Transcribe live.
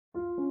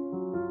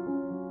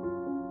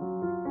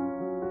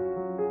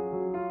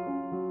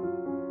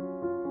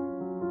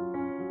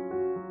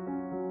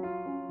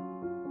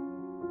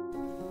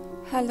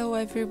Hello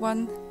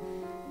everyone,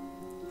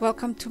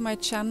 welcome to my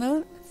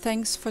channel,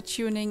 thanks for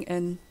tuning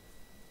in.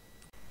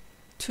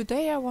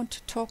 Today I want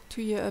to talk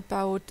to you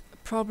about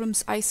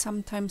problems I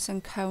sometimes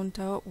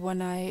encounter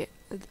when I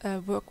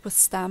work with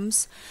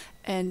stamps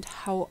and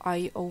how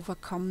I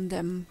overcome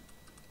them.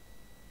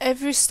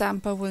 Every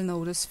stamper will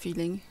know this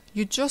feeling.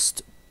 You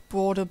just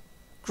bought a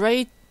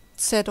great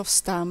set of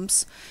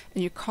stamps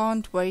and you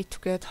can't wait to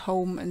get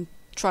home and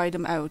try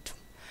them out.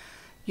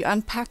 You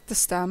unpack the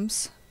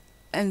stamps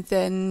and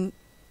then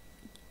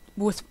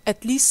with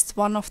at least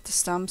one of the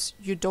stamps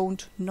you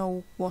don't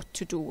know what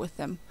to do with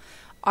them.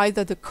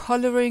 Either the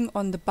coloring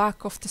on the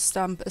back of the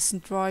stamp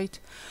isn't right,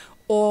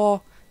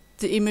 or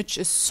the image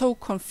is so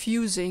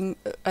confusing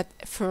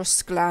at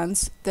first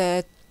glance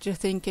that you're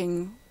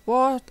thinking,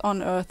 what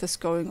on earth is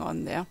going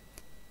on there?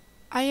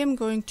 I am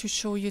going to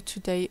show you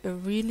today a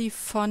really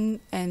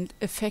fun and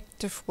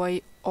effective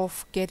way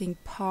of getting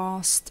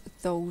past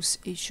those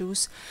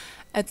issues.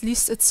 At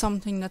least it's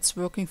something that's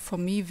working for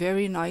me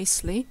very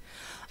nicely.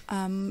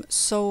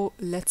 So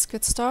let's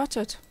get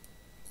started.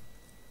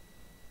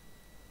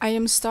 I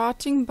am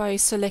starting by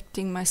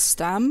selecting my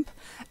stamp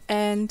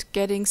and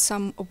getting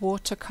some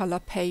watercolor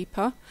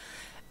paper.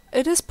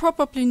 It is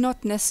probably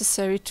not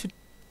necessary to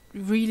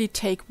really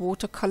take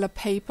watercolor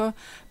paper,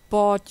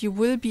 but you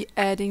will be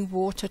adding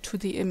water to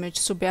the image,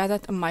 so bear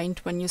that in mind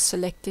when you're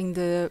selecting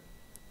the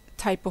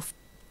type of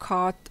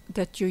card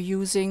that you're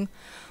using.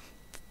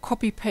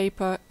 Copy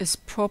paper is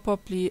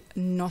probably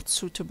not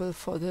suitable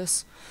for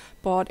this,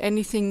 but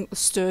anything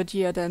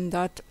sturdier than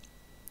that.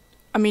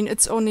 I mean,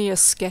 it's only a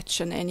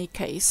sketch in any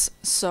case,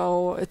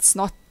 so it's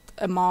not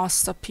a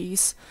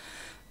masterpiece,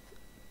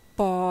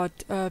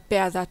 but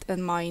bear that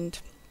in mind.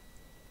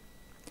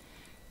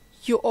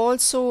 You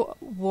also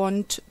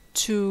want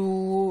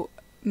to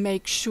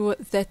make sure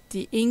that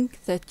the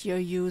ink that you're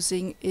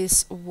using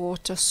is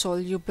water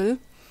soluble.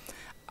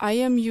 I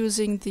am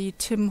using the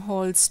Tim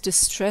Holtz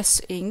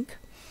Distress ink,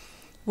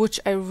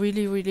 which I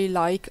really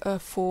like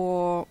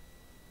for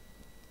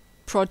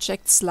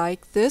projects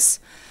like this.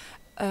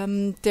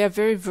 They're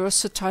very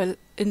versatile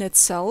in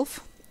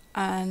itself,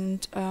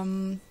 and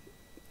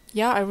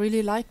yeah, I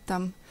really like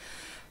them.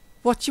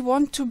 What you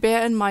want to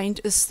bear in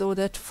mind is though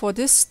that for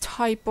this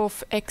type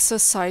of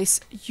exercise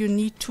you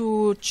need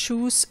to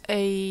choose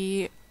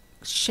a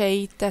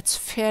shade that's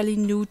fairly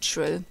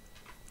neutral,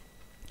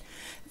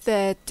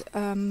 that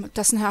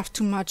doesn't have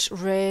too much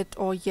red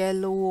or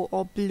yellow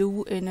or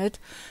blue in it,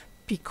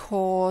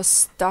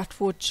 because that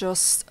would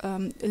just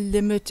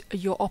limit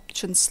your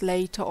options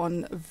later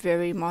on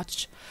very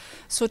much.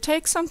 So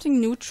take something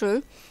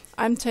neutral.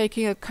 I'm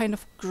taking a kind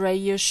of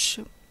grayish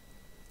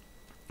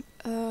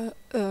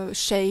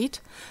shade,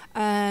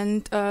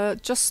 and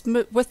just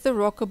with the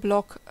rocker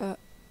block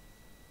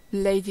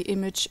lay the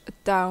image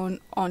down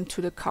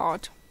onto the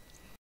card.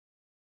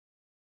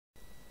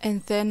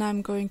 And then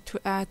I'm going to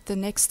add the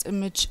next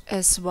image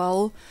as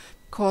well,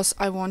 because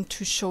I want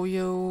to show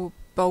you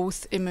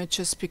both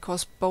images,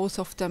 because both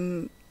of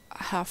them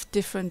have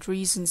different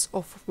reasons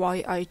of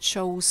why I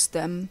chose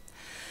them.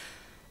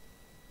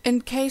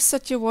 In case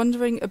that you're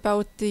wondering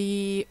about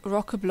the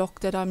rocker block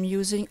that I'm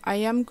using, I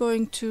am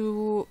going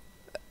to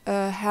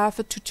have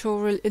a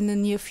tutorial in the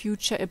near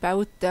future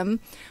about them,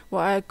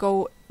 where I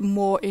go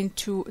more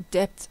into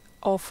depth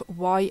of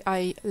why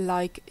I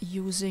like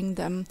using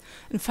them.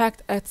 In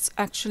fact, it's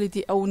actually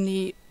the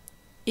only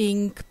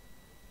ink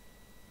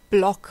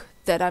block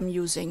that I'm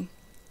using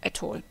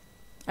at all.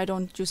 I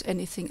don't use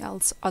anything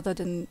else other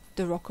than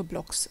the rocker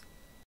blocks.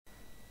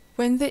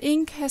 When the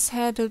ink has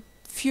had a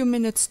few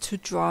minutes to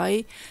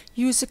dry,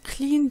 use a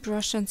clean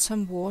brush and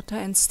some water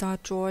and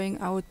start drawing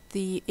out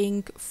the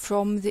ink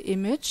from the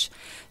image.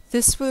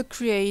 This will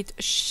create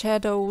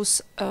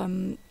shadows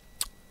on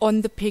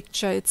the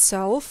picture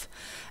itself,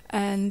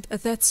 and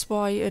that's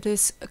why it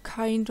is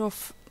kind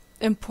of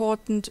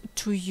important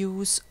to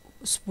use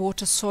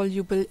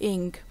water-soluble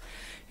ink.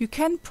 You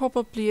can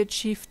probably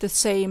achieve the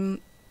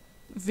same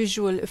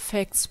visual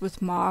effects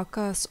with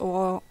markers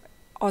or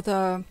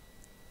other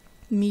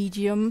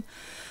medium,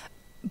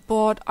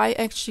 but I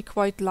actually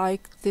quite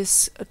like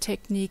this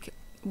technique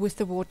with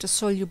the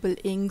water-soluble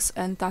inks,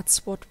 and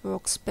that's what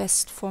works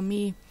best for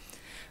me,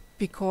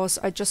 because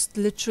I just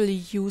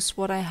literally use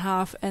what I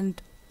have, and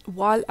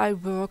while I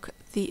work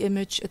the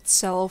image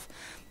itself,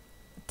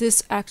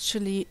 this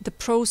actually, the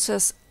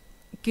process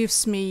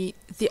gives me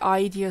the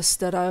ideas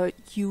that I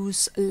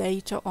use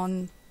later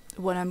on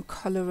when I'm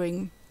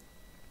coloring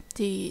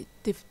the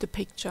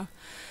picture.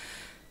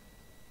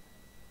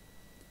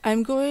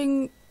 I'm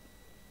going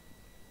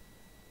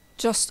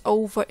just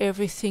over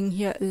everything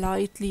here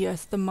lightly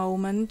at the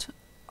moment,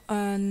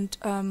 and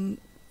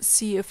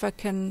see if I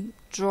can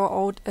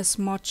draw out as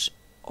much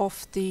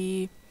of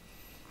the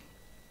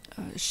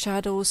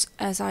shadows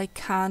as I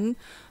can.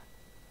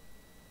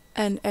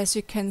 And as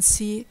you can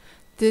see,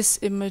 this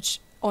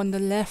image on the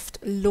left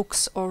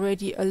looks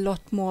already a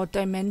lot more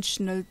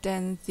dimensional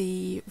than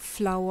the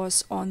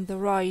flowers on the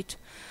right.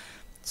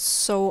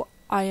 So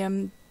I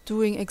am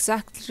doing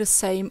exactly the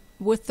same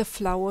with the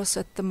flowers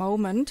at the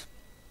moment.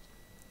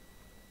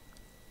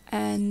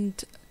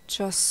 and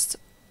just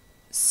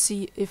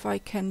see if I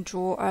can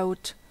draw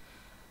out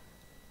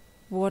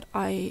what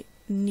I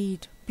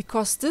need,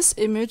 because this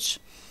image,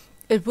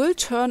 it will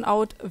turn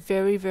out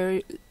very,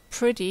 very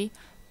pretty,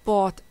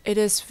 but it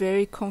is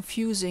very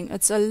confusing.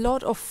 It's a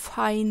lot of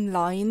fine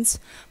lines,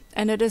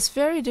 and it is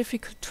very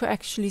difficult to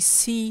actually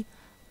see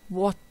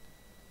what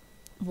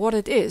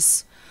it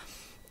is.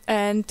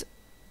 And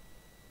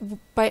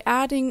by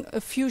adding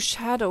a few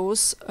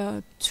shadows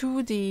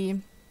to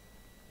the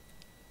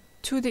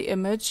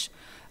image,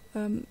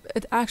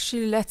 it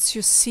actually lets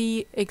you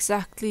see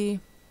exactly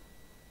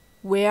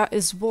where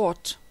is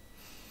what,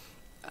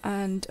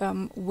 and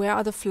where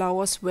are the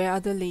flowers, where are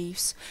the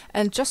leaves.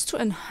 And just to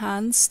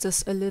enhance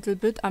this a little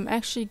bit, I'm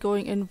actually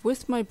going in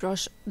with my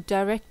brush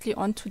directly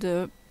onto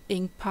the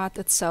ink pad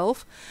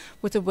itself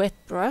with a wet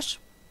brush.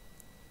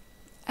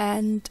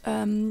 And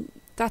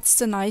that's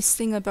the nice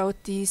thing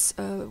about these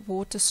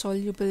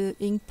water-soluble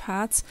ink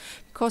pads,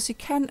 because you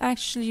can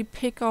actually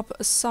pick up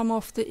some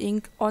of the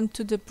ink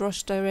onto the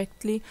brush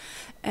directly,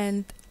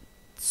 and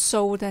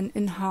so then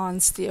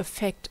enhance the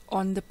effect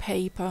on the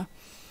paper.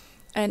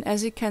 And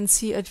as you can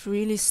see, it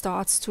really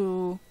starts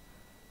to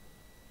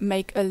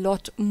make a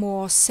lot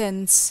more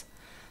sense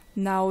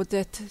now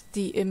that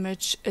the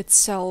image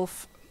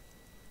itself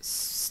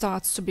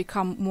starts to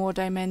become more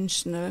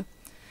dimensional.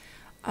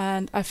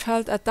 And I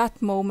felt at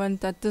that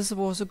moment that this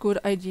was a good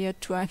idea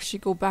to actually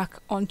go back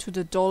onto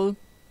the doll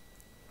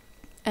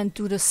and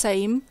do the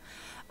same.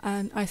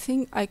 And I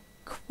think I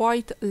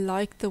quite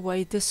like the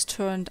way this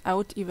turned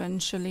out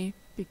eventually,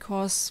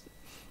 because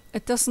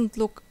it doesn't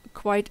look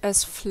quite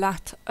as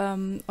flat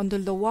on the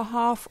lower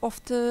half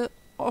of the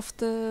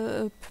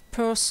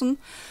person.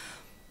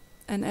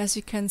 And as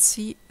you can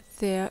see,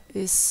 there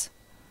is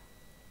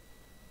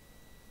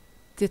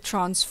the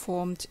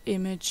transformed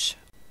image.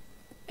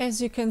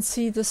 As you can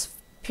see, this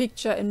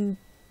picture in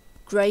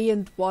gray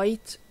and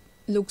white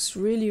looks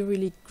really,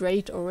 really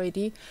great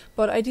already,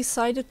 but I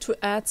decided to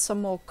add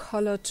some more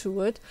color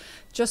to it,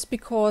 just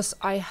because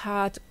I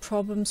had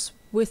problems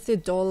with the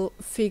doll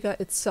figure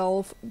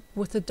itself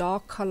with the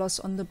dark colors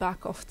on the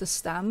back of the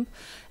stamp,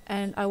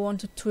 and I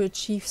wanted to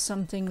achieve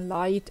something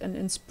light and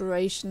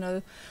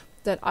inspirational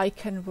that I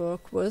can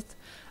work with.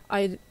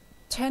 I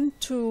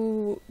tend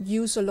to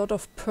use a lot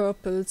of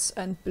purples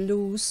and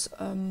blues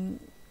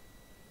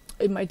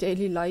in my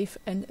daily life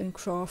and in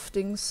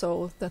crafting,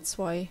 so that's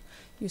why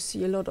you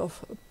see a lot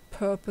of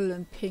purple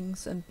and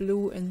pinks and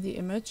blue in the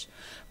image,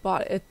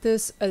 but it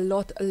is a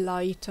lot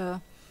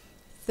lighter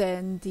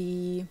than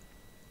the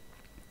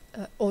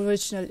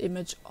original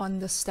image on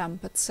the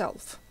stamp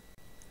itself.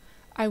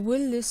 I will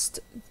list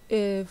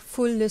a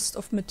full list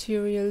of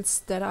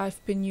materials that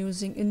I've been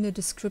using in the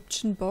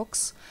description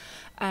box,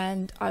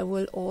 and I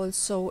will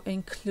also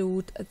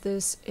include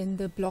this in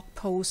the blog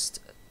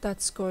post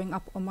that's going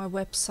up on my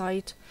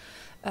website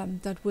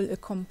that will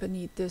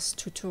accompany this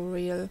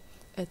tutorial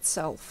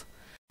itself.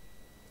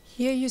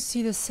 Here you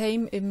see the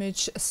same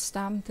image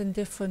stamped in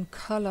different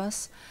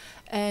colors,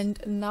 and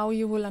now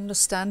you will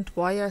understand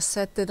why I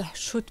said that it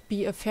should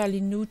be a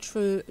fairly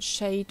neutral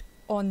shade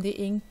on the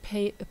ink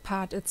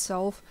pad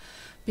itself,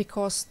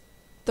 because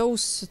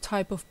those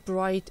type of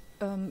bright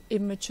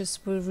images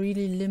will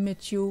really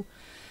limit you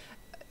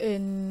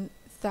in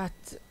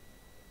that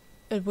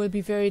it will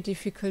be very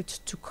difficult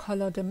to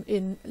color them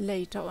in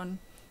later on.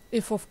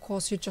 If of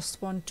course you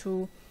just want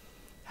to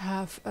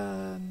have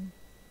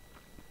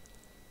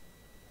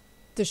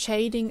the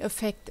shading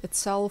effect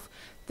itself,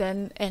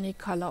 then any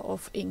color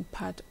of ink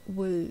pad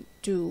will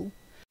do.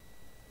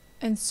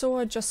 And so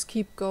I just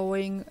keep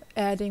going,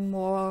 adding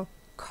more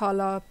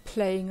color,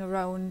 playing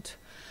around.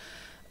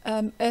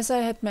 As I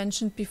had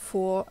mentioned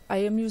before, I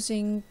am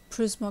using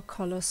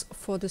Prismacolors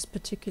for this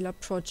particular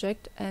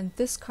project, and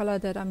this color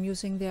that I'm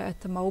using there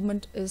at the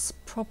moment is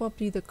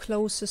probably the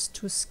closest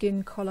to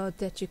skin color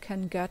that you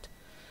can get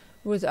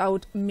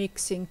without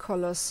mixing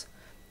colors.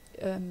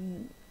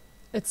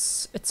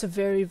 It's a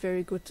very,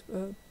 very good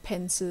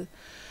pencil,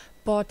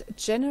 but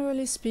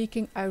generally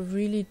speaking, I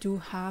really do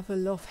have a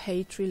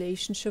love-hate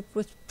relationship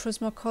with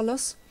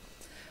Prismacolors,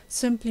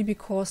 simply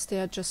because they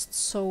are just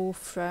so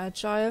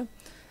fragile.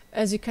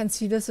 As you can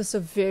see, this is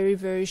a very,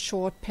 very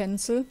short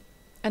pencil,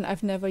 and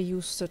I've never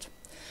used it.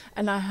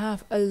 And I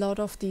have a lot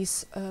of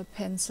these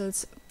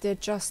pencils. They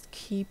just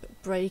keep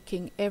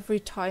breaking. Every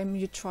time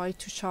you try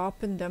to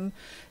sharpen them,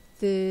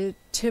 the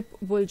tip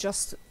will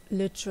just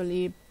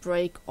literally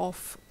break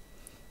off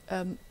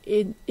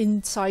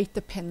inside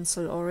the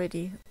pencil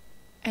already.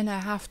 And I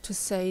have to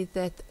say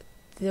that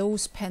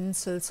those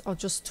pencils are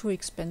just too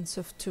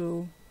expensive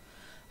to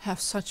have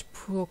such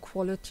poor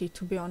quality,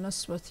 to be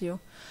honest with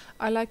you.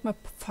 I like my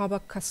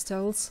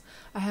Faber-Castells.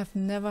 I have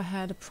never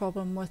had a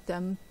problem with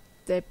them.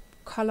 The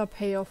color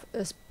payoff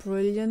is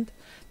brilliant.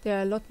 They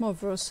are a lot more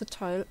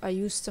versatile. I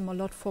use them a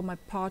lot for my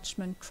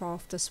parchment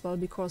craft as well,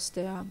 because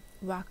they are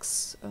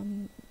wax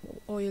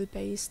oil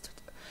based,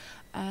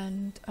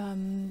 and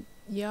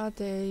yeah,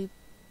 they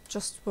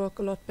just work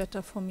a lot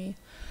better for me.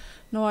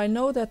 Now I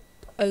know that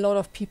a lot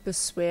of people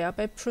swear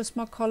by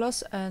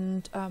Prismacolors,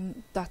 and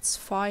that's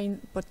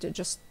fine, but they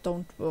just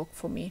don't work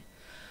for me.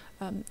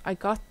 I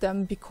got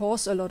them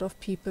because a lot of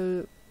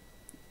people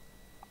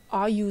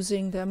are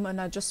using them, and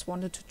I just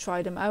wanted to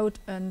try them out.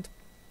 And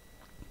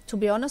to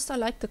be honest, I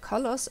like the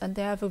colors, and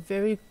they have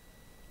a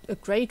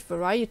great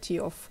variety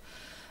of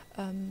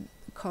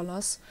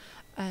colors.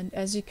 And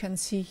as you can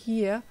see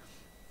here,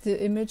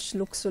 the image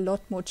looks a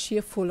lot more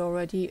cheerful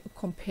already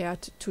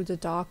compared to the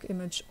dark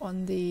image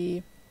on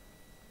the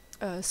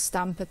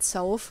stamp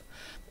itself.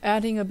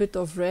 Adding a bit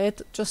of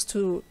red just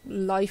to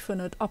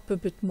liven it up a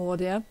bit more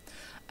there.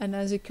 And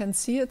as you can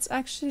see, it's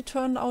actually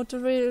turned out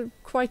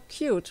quite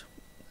cute.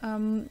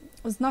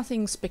 It's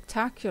nothing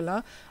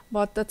spectacular,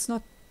 but that's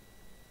not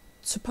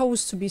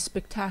supposed to be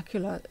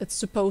spectacular. It's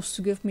supposed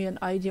to give me an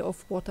idea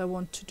of what I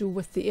want to do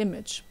with the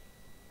image.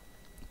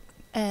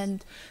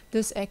 And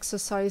this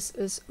exercise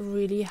is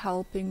really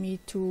helping me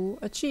to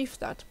achieve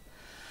that.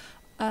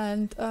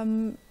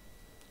 And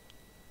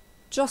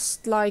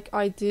just like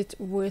I did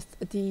with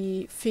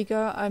the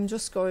figure, I'm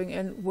just going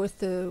in with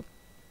the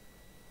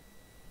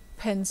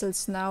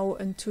pencils now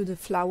into the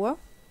flower.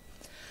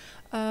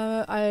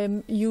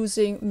 I'm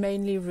using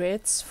mainly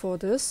reds for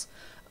this,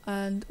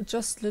 and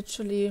just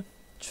literally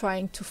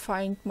trying to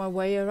find my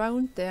way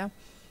around there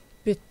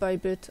bit by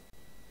bit,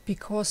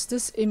 because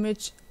this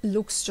image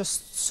looks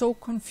just so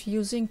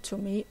confusing to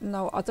me.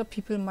 Now other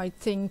people might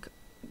think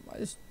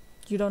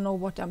you don't know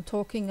what I'm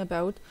talking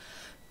about,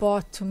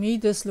 but to me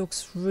this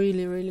looks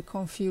really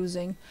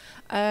confusing.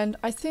 And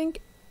I think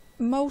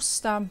most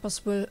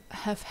stampers will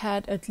have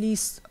had at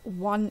least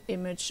one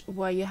image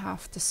where you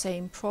have the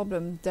same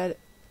problem, that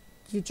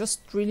you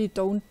just really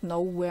don't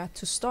know where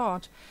to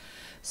start.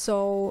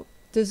 So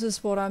this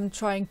is what I'm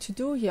trying to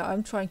do here.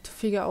 I'm trying to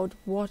figure out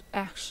what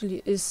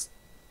actually is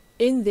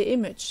in the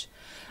image,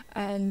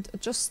 and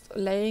just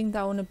laying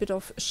down a bit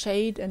of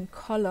shade and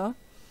color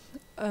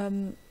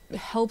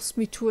helps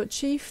me to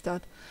achieve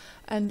that.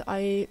 And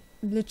I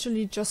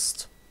literally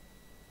just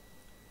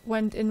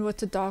went in with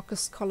the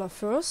darkest color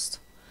first,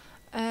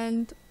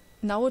 and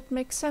now it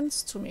makes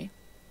sense to me.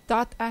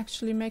 That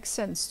actually makes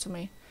sense to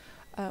me,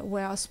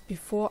 whereas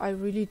before I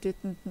really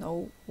didn't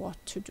know what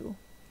to do.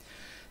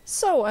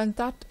 So, and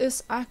that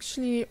is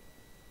actually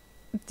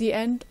the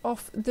end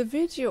of the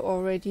video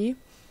already.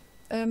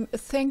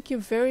 Thank you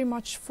very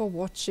much for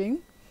watching.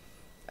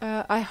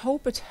 I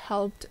hope it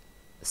helped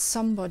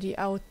somebody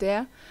out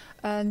there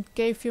and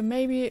gave you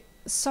maybe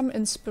some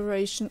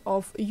inspiration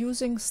of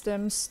using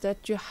stems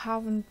that you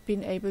haven't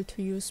been able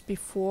to use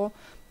before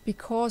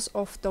because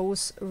of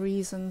those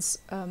reasons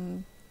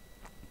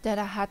that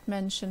I had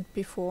mentioned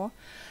before.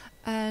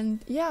 And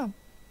yeah,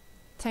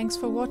 thanks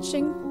for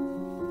watching.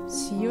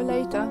 See you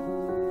later.